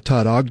had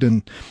Todd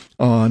Ogden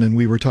on, and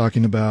we were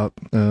talking about,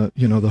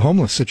 the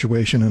homeless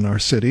situation in our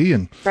city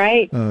and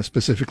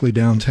specifically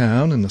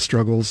downtown and the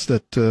struggles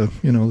that,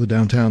 the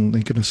Downtown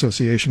Lincoln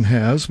Association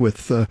has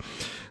with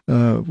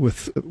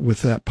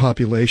that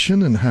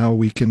population and how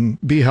we can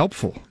be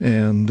helpful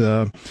and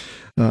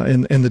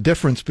the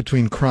difference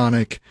between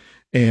chronic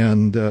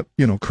and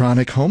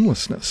chronic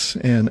homelessness,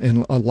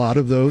 and a lot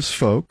of those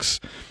folks,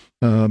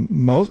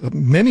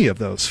 many of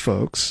those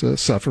folks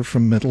suffer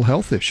from mental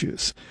health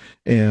issues,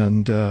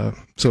 and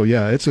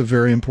it's a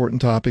very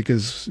important topic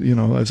as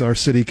our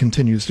city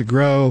continues to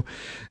grow,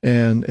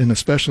 and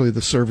especially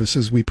the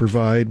services we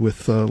provide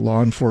with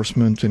law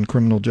enforcement and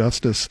criminal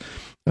justice.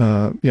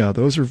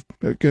 Those are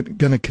going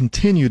to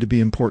continue to be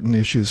important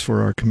issues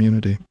for our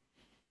community.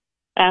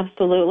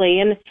 Absolutely.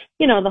 And,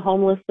 the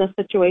homelessness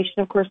situation,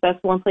 of course, that's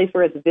one place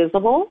where it's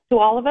visible to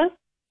all of us.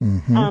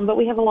 Mm-hmm. But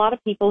we have a lot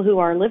of people who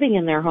are living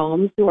in their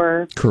homes who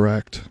are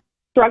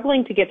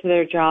struggling to get to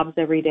their jobs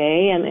every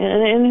day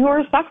and who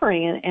are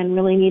suffering and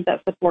really need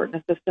that support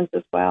and assistance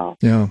as well.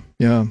 Yeah.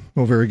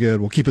 Well, very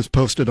good. Well, keep us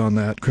posted on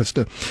that,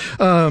 Christa.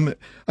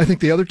 I think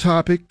the other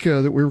topic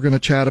that we were going to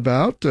chat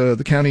about,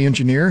 the county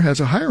engineer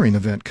has a hiring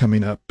event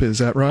coming up. Is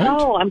that right?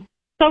 Oh, I'm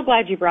so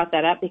glad you brought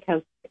that up,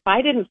 because if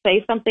I didn't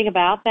say something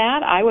about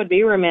that, I would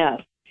be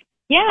remiss.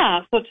 Yeah,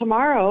 so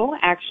tomorrow,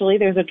 actually,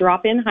 there's a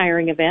drop-in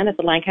hiring event at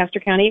the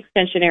Lancaster County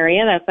Extension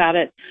area. That's out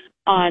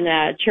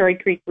on Cherry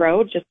Creek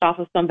Road, just off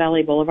of Sun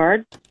Valley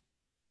Boulevard.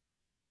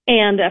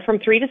 And from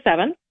 3 to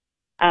 7,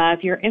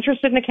 if you're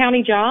interested in a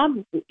county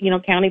job,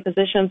 county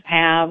positions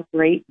have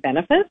great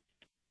benefits,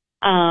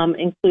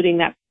 including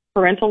that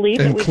parental leave.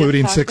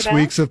 Including 6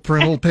 weeks of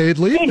parental paid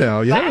leave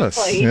now,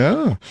 yes.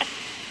 Yeah.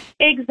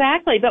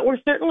 Exactly, but we're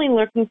certainly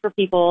looking for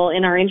people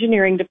in our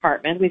engineering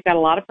department. We've got a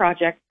lot of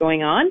projects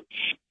going on,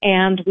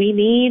 and we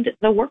need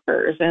the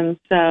workers. And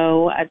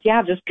so,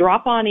 just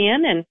drop on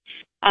in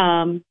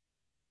and,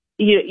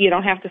 You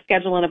don't have to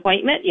schedule an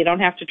appointment. You don't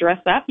have to dress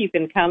up. You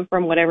can come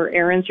from whatever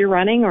errands you're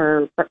running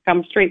or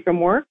come straight from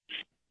work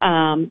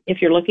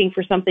if you're looking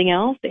for something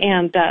else,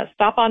 and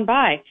stop on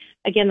by.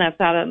 Again, that's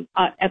out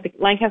at the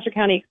Lancaster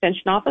County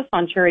Extension Office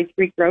on Cherry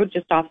Creek Road,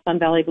 just off Sun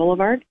Valley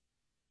Boulevard,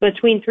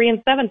 between 3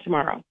 and 7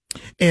 tomorrow.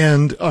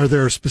 And are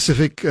there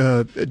specific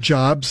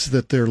jobs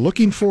that they're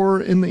looking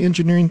for in the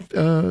engineering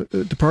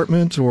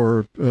department,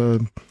 or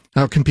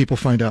how can people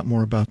find out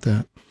more about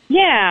that?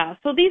 Yeah,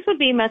 so these would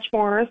be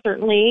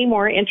certainly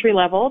more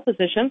entry-level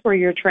positions where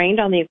you're trained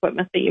on the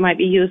equipment that you might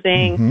be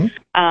using.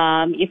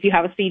 Mm-hmm. If you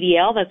have a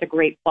CDL, that's a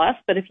great plus,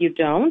 but if you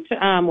don't,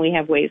 we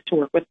have ways to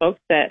work with folks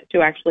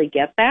to actually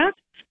get that.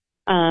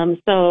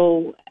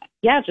 So,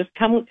 yeah, just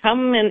come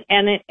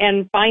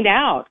and find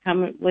out.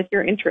 Come with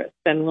your interests,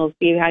 and we'll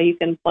see how you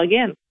can plug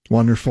in.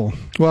 Wonderful.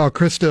 Well,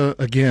 Christa,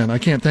 again, I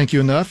can't thank you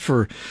enough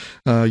for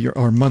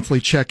our monthly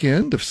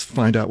check-in to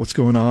find out what's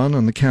going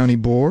on the county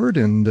board.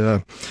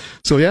 And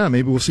so, yeah,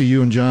 maybe we'll see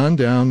you and John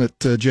down at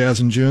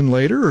Jazz in June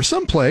later, or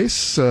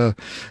someplace at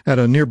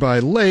a nearby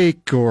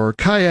lake, or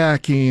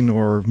kayaking,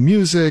 or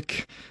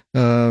music.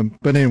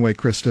 But anyway,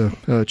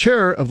 Christa,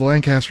 Chair of the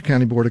Lancaster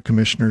County Board of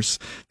Commissioners,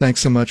 thanks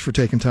so much for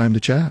taking time to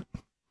chat.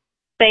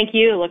 Thank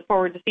you. Look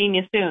forward to seeing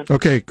you soon.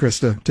 Okay,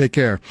 Christa, take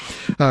care.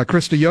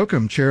 Christa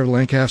Yoakum, Chair of the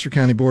Lancaster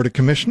County Board of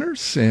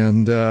Commissioners,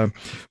 and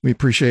we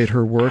appreciate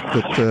her work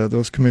that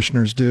those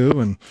commissioners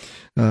do, and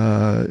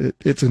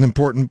it's an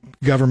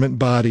important government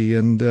body,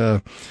 and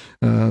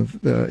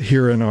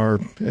here in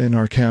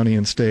our county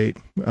and state.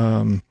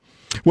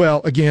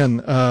 Well,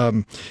 again,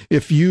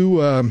 if you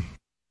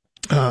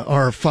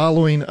are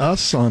following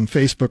us on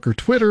Facebook or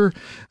Twitter,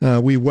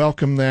 we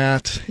welcome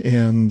that,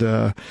 and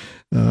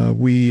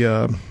we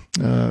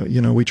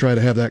try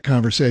to have that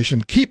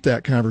conversation, keep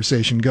that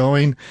conversation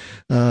going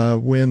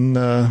when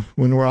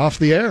we're off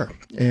the air.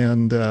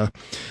 And I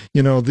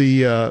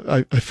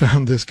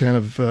found this kind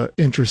of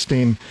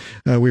interesting.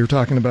 We were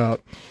talking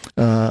about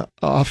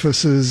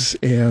offices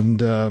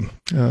and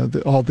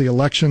all the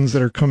elections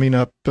that are coming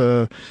up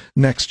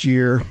next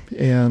year,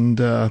 and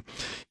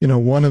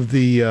one of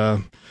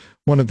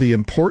the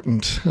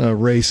important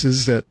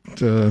races that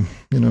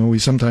we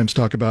sometimes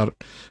talk about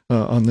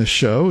on this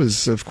show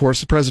is, of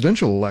course, the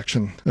presidential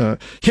election.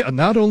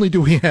 Not only do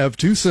we have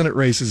 2 Senate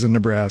races in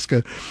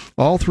Nebraska,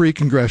 all 3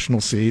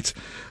 congressional seats,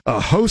 a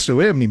host of,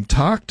 we haven't even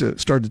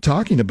started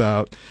talking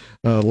about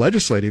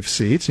legislative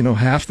seats.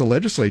 Half the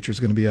legislature is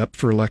going to be up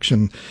for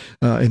election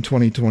in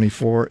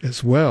 2024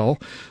 as well.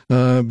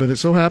 But it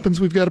so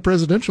happens we've got a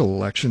presidential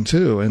election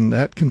too, and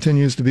that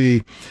continues to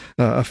be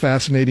a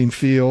fascinating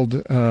field.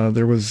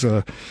 There was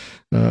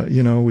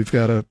we've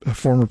got a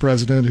former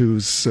president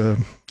who's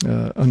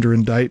under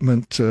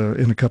indictment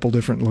in a couple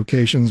different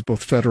locations,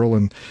 both federal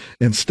and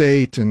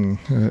state, and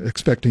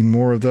expecting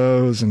more of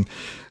those, and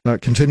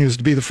continues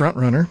to be the front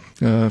runner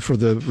for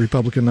the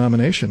Republican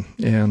nomination.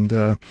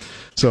 And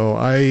so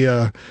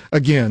I,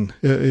 again,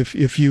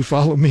 if you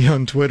follow me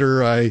on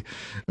Twitter, I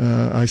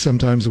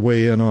sometimes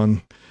weigh in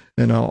on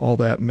all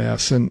that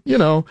mess. And,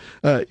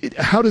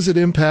 how does it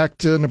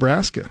impact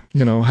Nebraska?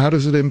 How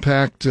does it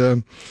impact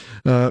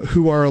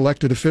who our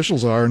elected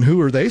officials are and who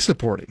are they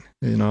supporting?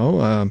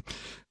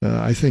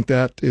 I think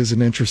that is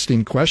an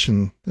interesting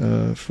question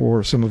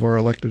for some of our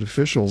elected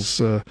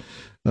officials in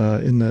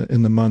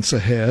the months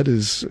ahead.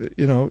 Is,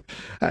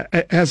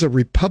 as a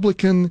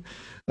Republican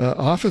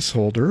office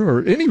holder,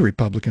 or any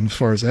Republican as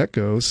far as that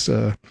goes,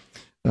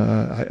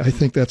 I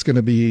think that's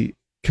going to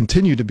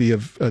continue to be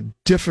a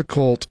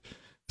difficult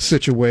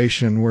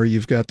situation where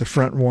you've got the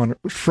front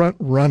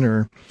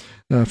runner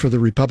for the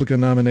Republican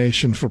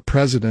nomination for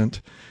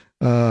president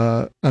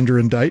under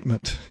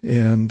indictment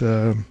and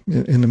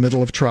in the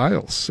middle of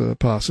trials,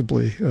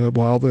 possibly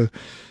while the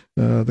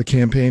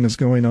campaign is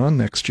going on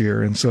next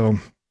year. And so,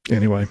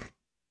 anyway.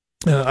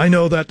 I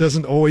know that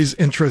doesn't always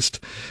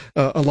interest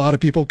a lot of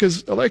people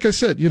because, like I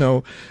said,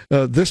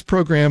 this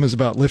program is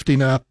about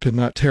lifting up and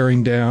not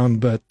tearing down.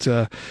 But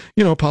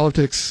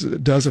politics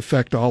does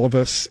affect all of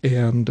us,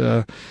 and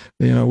I'm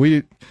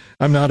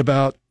not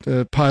about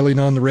piling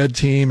on the red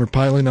team or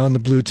piling on the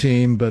blue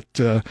team, but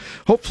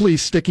hopefully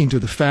sticking to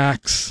the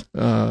facts.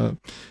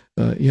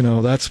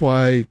 That's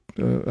why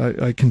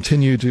I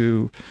continue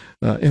to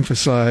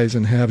emphasize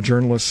and have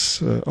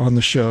journalists on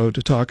the show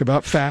to talk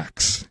about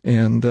facts,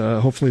 and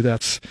hopefully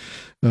that's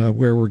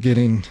where we're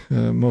getting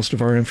most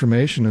of our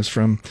information is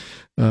from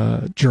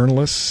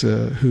journalists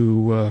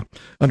who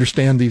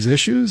understand these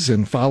issues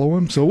and follow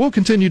them. So we'll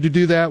continue to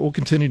do that. We'll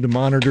continue to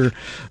monitor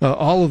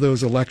all of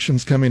those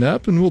elections coming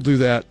up, and we'll do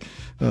that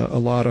a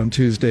lot on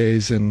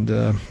Tuesdays and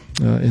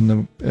in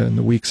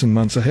the weeks and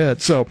months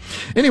ahead. So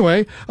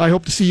anyway, I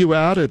hope to see you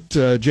out at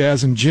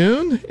Jazz in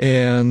June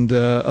and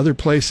other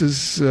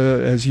places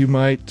as you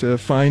might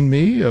find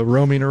me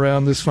roaming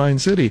around this fine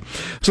city.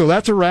 So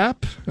that's a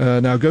wrap.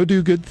 Now go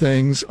do good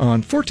things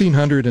on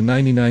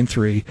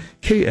 1499.3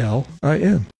 KLIN.